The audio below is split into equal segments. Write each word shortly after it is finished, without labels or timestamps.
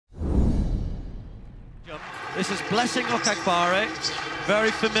This is Blessing Okagbare,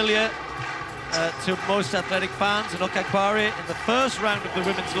 very familiar to most athletic fans. And Okagbare in the first round of the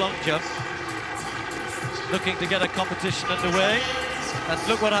women's long jump, looking to get a competition underway. And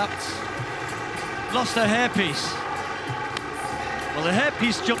look what happens. Lost her hairpiece. Well, the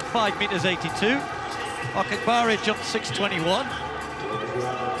hairpiece jumped 5 meters 82. Okagbare jumped 6:21. A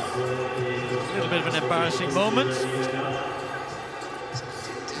little bit of an embarrassing moment.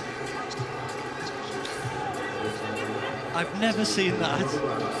 I've never seen that,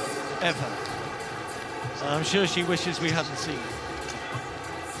 ever. I'm sure she wishes we hadn't seen it.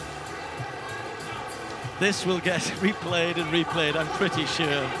 This will get replayed and replayed, I'm pretty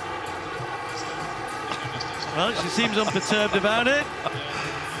sure. Well, she seems unperturbed about it.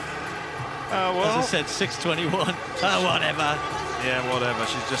 Well, as I said, 6:21. Whatever. Yeah, whatever.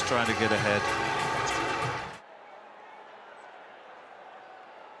 She's just trying to get ahead.